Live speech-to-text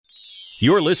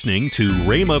You're listening to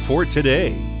Rhema for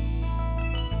Today.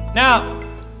 Now,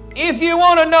 if you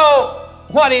want to know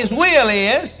what His will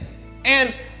is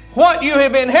and what you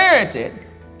have inherited,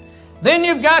 then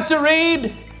you've got to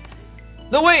read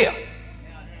the will.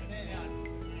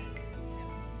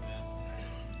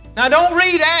 Now, don't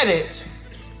read at it.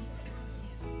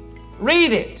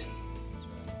 Read it.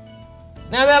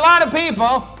 Now, there are a lot of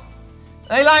people,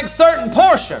 they like certain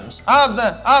portions of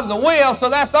the will, so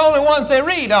that's the only ones they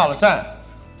read all the time.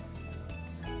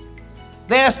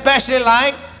 They especially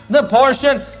like the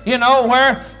portion,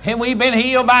 where we've been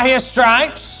healed by His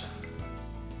stripes.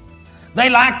 They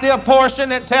like the portion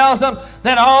that tells them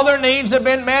that all their needs have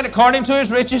been met according to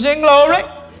His riches in glory.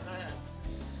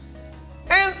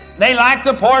 And they like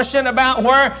the portion about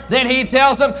where then He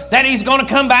tells them that He's going to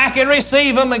come back and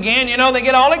receive them again. They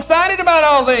get all excited about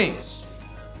all these.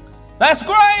 That's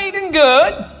great and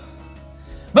good,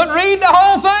 but read the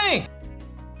whole thing.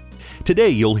 Today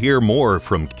you'll hear more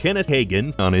from Kenneth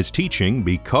Hagin on his teaching,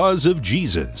 Because of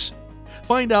Jesus.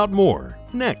 Find out more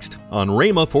next on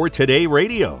Rhema for Today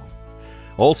Radio.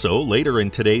 Also, later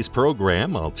in today's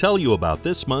program, I'll tell you about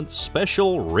this month's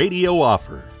special radio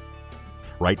offer.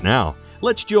 Right now,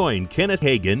 let's join Kenneth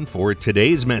Hagin for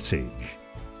today's message.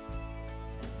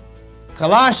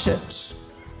 Colossians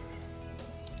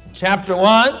chapter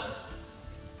 1.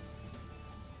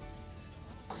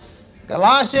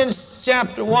 Colossians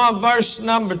chapter 1, verse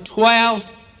number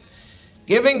 12.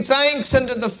 Giving thanks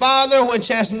unto the Father which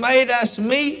has made us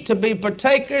meet to be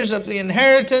partakers of the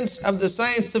inheritance of the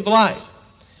saints of light,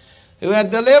 who hath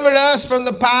delivered us from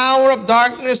the power of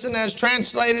darkness and has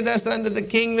translated us unto the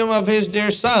kingdom of His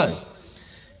dear Son,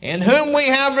 in whom we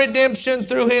have redemption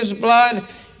through His blood,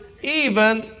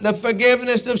 even the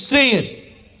forgiveness of sin.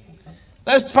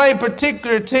 Let's pay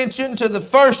particular attention to the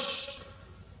first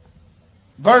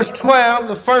verse 12,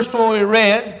 the first one we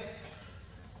read.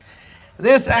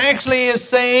 This actually is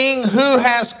saying who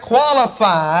has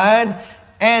qualified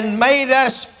and made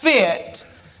us fit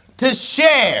to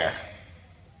share.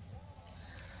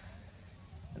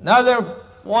 Another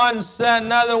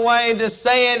way to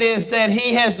say it is that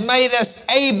He has made us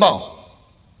able.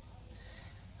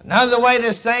 Another way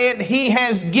to say it, He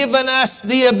has given us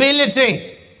the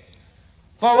ability.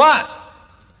 For what?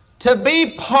 To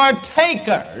be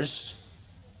partakers.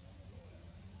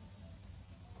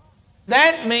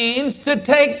 That means to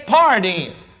take part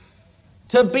in,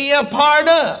 to be a part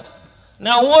of.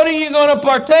 Now, what are you going to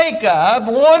partake of?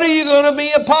 What are you going to be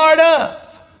a part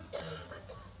of?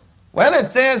 Well, it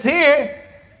says here,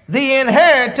 the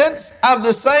inheritance of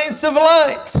the saints of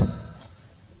light.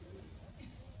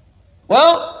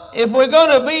 Well, if we're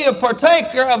going to be a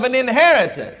partaker of an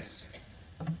inheritance,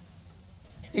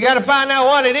 you got to find out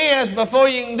what it is before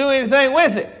you can do anything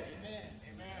with it.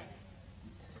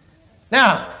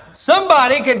 Now,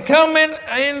 somebody could come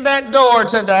in that door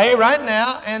today, right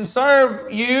now, and serve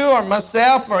you or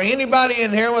myself or anybody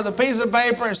in here with a piece of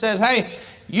paper and says, hey,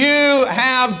 you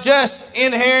have just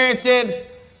inherited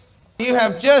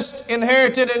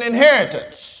an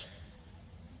inheritance.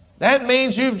 That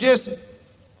means you've just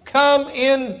come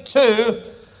into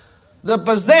the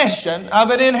possession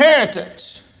of an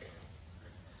inheritance.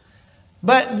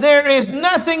 But there is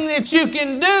nothing that you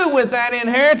can do with that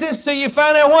inheritance till you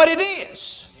find out what it is.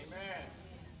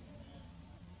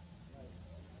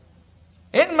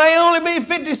 It may only be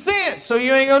 50 cents, so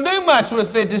you ain't going to do much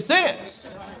with 50 cents.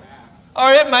 Or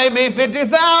it may be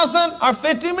 50,000 or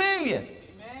 50 million.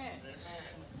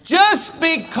 Just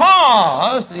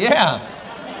because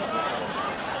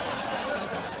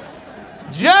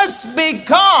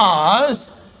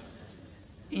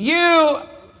you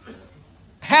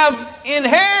have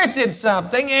inherited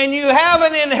something and you have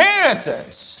an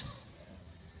inheritance,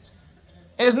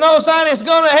 there's no sign it's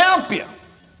going to help you.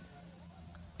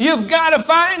 You've got to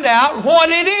find out what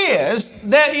it is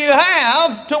that you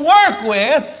have to work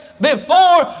with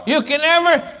before you can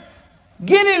ever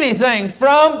get anything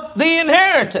from the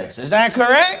inheritance. Is that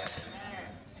correct?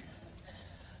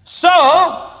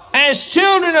 So, as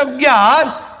children of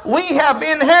God, we have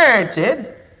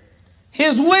inherited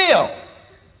His will.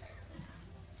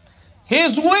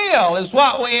 His will is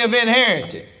what we have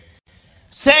inherited.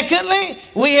 Secondly,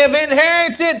 we have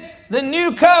inherited the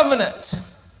new covenant.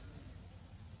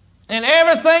 And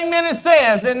everything that it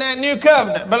says in that new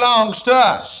covenant belongs to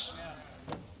us.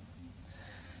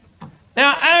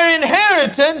 Now, our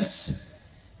inheritance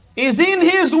is in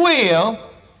His will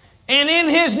and in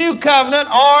His new covenant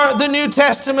or the New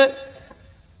Testament,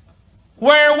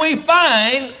 where we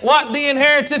find what the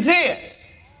inheritance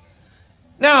is.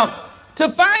 Now, to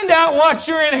find out what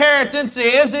your inheritance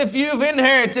is, if you've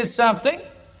inherited something,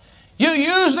 You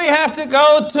usually have to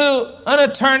go to an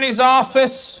attorney's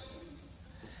office,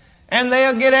 and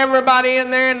they'll get everybody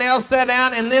in there and they'll sit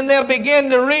down, and then they'll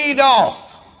begin to read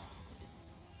off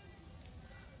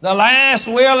the last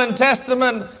will and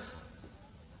testament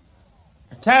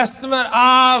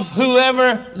of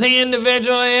whoever the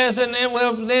individual is, and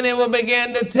then it will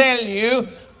begin to tell you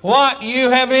what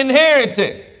you have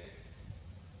inherited.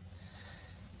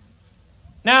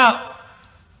 Now,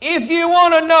 if you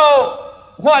want to know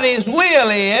what His will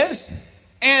is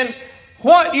and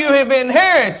what you have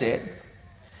inherited,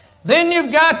 then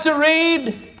you've got to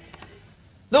read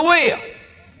the will.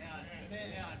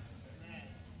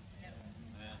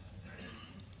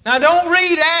 Now, don't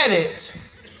read at it.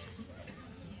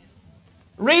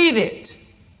 Read it.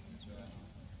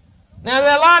 Now,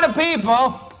 there are a lot of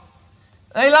people,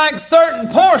 they like certain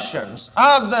portions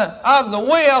of the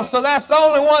will, so that's the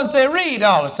only ones they read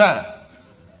all the time.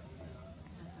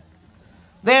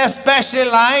 They especially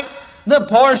like the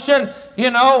portion,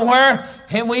 where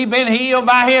we've been healed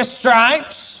by His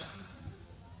stripes.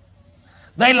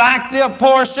 They like the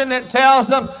portion that tells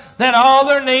them that all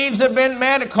their needs have been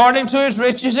met according to His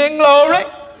riches in glory.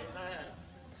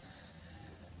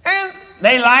 And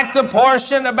they like the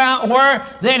portion about where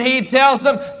that He tells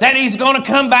them that He's going to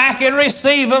come back and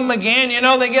receive them again.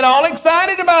 They get all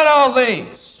excited about all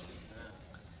these.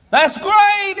 That's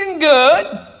great and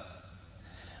good.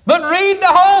 But read the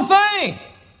whole thing.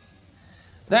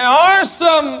 There are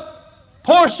some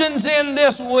portions in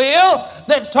this will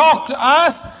that talk to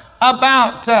us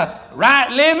about right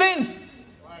living,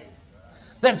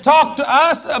 that talk to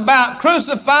us about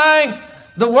crucifying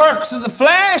the works of the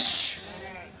flesh,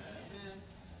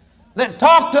 that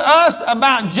talk to us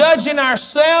about judging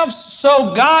ourselves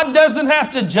so God doesn't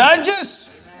have to judge us.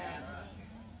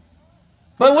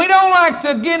 But we don't like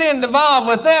to get involved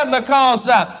with that because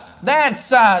that's,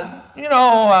 not,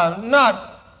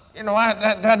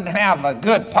 that doesn't have a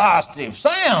good positive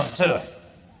sound to it.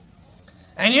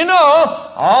 And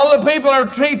all the people are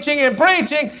preaching and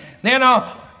preaching, don't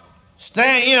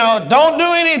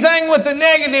do anything with the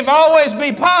negative, always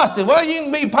be positive. Well, you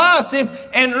can be positive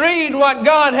and read what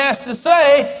God has to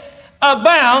say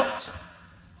about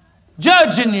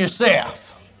judging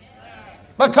yourself,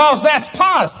 because that's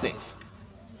positive.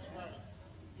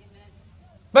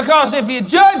 Because if you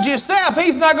judge yourself,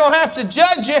 He's not going to have to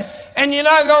judge you, and you're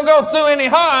not going to go through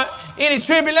any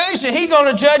tribulation. He's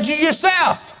going to judge you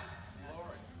yourself.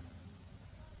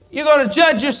 You're going to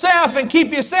judge yourself and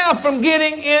keep yourself from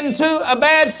getting into a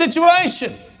bad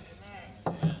situation.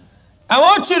 I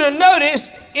want you to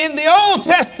notice in the Old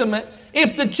Testament,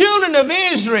 if the children of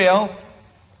Israel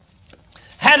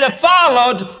had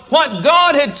followed what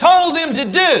God had told them to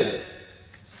do,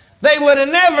 they would have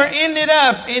never ended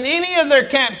up in any of their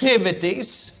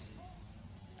captivities.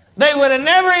 They would have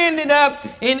never ended up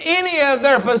in any of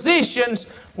their positions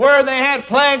where they had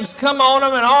plagues come on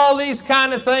them and all these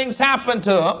kind of things happen to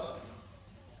them.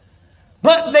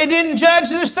 But they didn't judge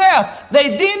themselves.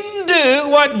 They didn't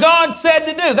do what God said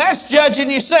to do. That's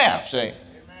judging yourself, see. Amen.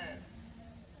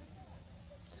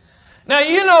 Now,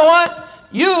 you know what?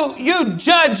 You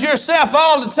judge yourself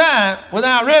all the time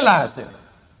without realizing it.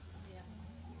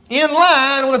 In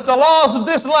line with the laws of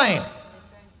this land.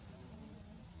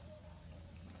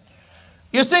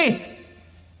 You see,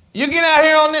 you get out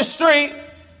here on this street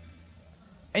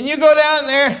and you go down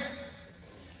there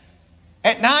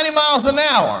at 90 miles an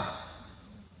hour.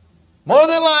 More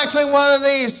than likely one of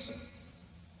these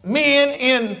men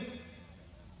in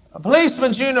a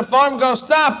policeman's uniform going to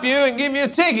stop you and give you a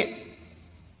ticket.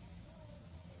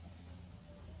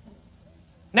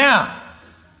 Now,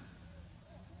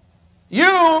 you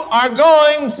are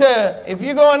going to, if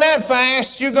you're going that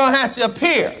fast, you're going to have to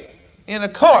appear in a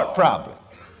court probably.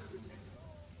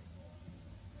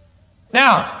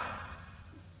 Now,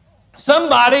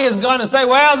 somebody is going to say,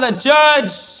 well, the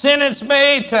judge sentenced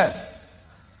me to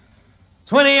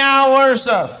 20 hours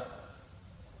of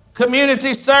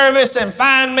community service and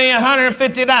fined me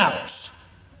 $150.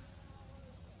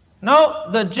 No,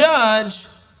 the judge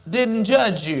didn't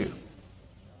judge you.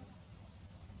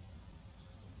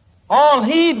 All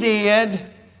he did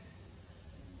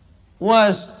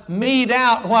was mete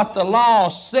out what the law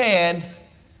said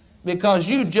because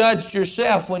you judged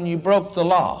yourself when you broke the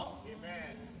law.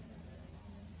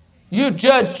 You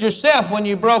judged yourself when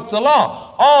you broke the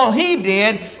law. All he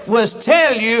did was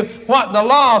tell you what the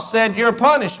law said your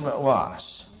punishment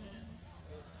was.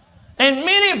 And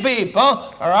many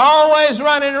people are always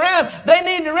running around. They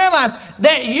need to realize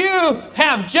that you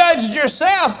have judged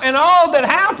yourself, and all that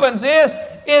happens is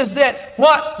that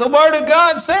what the Word of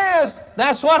God says,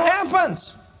 that's what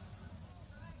happens.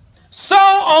 So,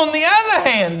 on the other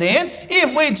hand, then,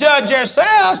 if we judge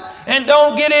ourselves and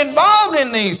don't get involved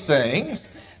in these things,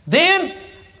 then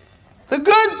the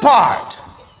good part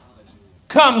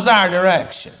comes our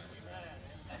direction.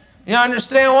 You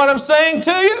understand what I'm saying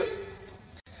to you?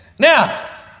 Now,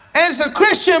 as a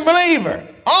Christian believer,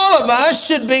 all of us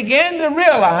should begin to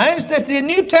realize that the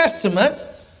New Testament,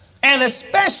 and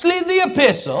especially the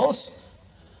epistles,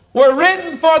 were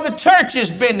written for the church's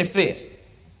benefit.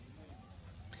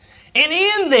 And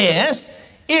in this,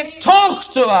 it talks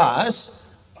to us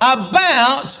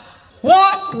about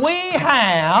what we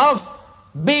have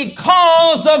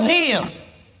because of Him,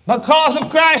 because of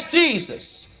Christ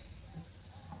Jesus.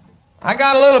 I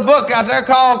got a little book out there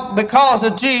called Because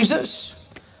of Jesus.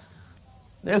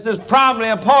 This is probably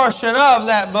a portion of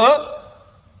that book.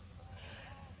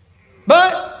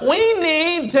 But we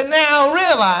need to now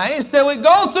realize that we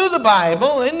go through the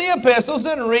Bible in the epistles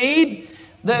and read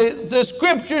the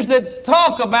scriptures that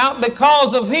talk about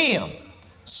because of Him.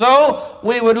 So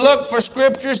we would look for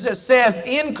scriptures that says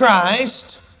in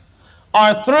Christ,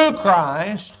 or through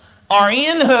Christ, or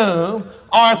in whom,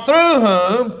 or through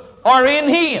whom, or in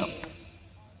Him.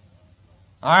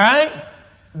 All right?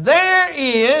 There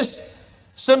is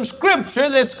some scripture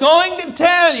that's going to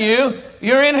tell you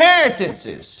your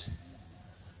inheritances.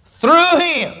 Through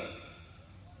Him.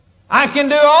 I can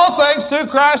do all things through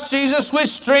Christ Jesus, which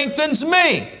strengthens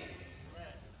me.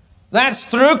 That's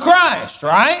through Christ,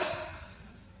 right?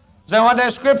 Is that what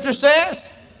that scripture says?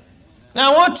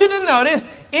 Now I want you to notice,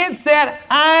 it said,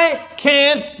 I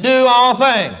can do all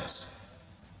things.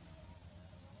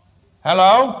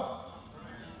 Hello?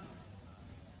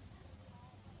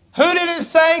 Who did it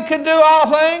say could do all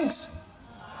things?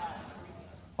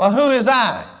 Well, who is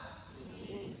I?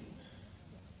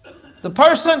 The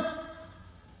person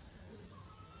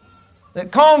that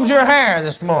combs your hair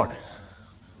this morning.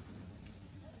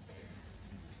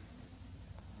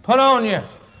 Put on your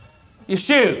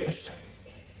shoes.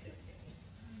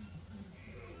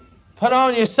 Put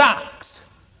on your socks.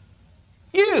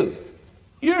 You,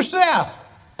 yourself.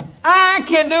 I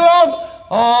can do all.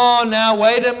 Oh, now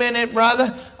wait a minute,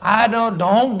 brother.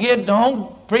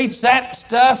 Don't preach that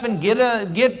stuff and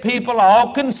get people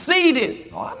all conceited.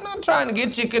 Oh, I'm not trying to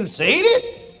get you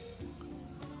conceited.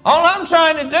 All I'm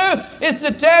trying to do is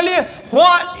to tell you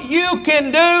what you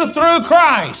can do through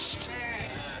Christ.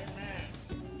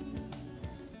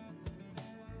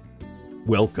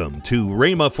 Welcome to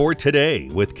Rhema for Today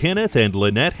with Kenneth and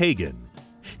Lynette Hagin.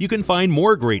 You can find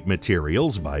more great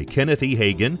materials by Kenneth E.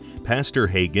 Hagin, Pastor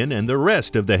Hagin, and the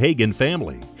rest of the Hagin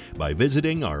family by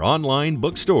visiting our online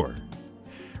bookstore.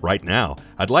 Right now,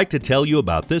 I'd like to tell you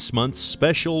about this month's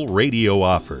special radio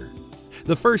offer.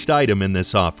 The first item in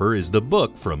this offer is the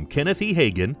book from Kenneth E.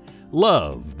 Hagin,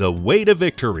 Love, the Way to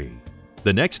Victory.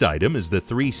 The next item is the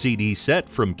 3 CD set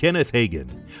from Kenneth Hagin,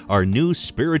 Our New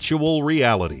Spiritual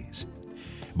Realities.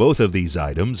 Both of these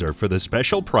items are for the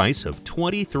special price of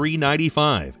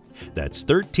 $23.95. That's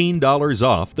 $13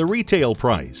 off the retail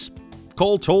price.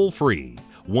 Call toll-free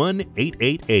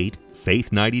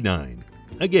 1-888-FAITH-99.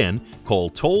 Again, call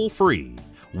toll-free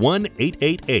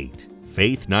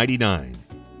 1-888-FAITH-99.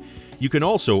 You can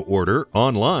also order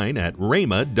online at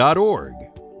rhema.org.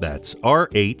 That's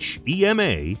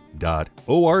RHEMA.org.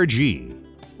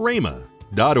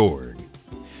 rhema.org.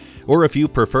 Or if you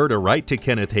prefer to write to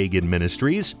Kenneth Hagin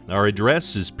Ministries, our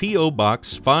address is P.O.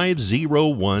 Box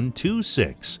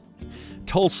 50126,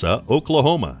 Tulsa,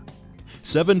 Oklahoma,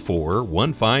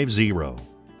 74150.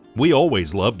 We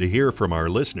always love to hear from our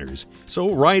listeners,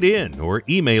 so write in or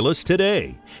email us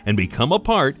today and become a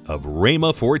part of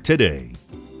Rhema for Today.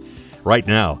 Right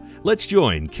now, let's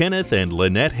join Kenneth and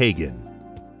Lynette Hagin.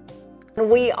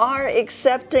 We are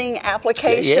accepting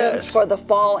applications for the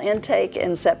fall intake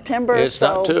in September. It's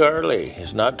not too early.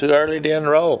 It's not too early to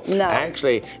enroll. No.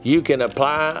 Actually, you can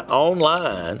apply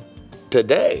online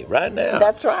today, right now.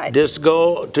 That's right. Just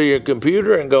go to your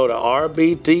computer and go to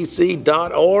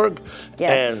rbtc.org.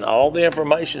 Yes. And all the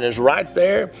information is right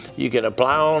there. You can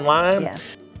apply online.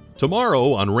 Yes.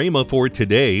 Tomorrow on Rhema for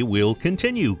Today, we'll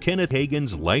continue Kenneth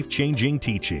Hagin's life-changing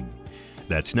teaching.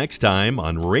 That's next time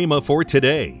on Rhema for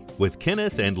Today with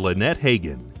Kenneth and Lynette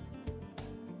Hagin.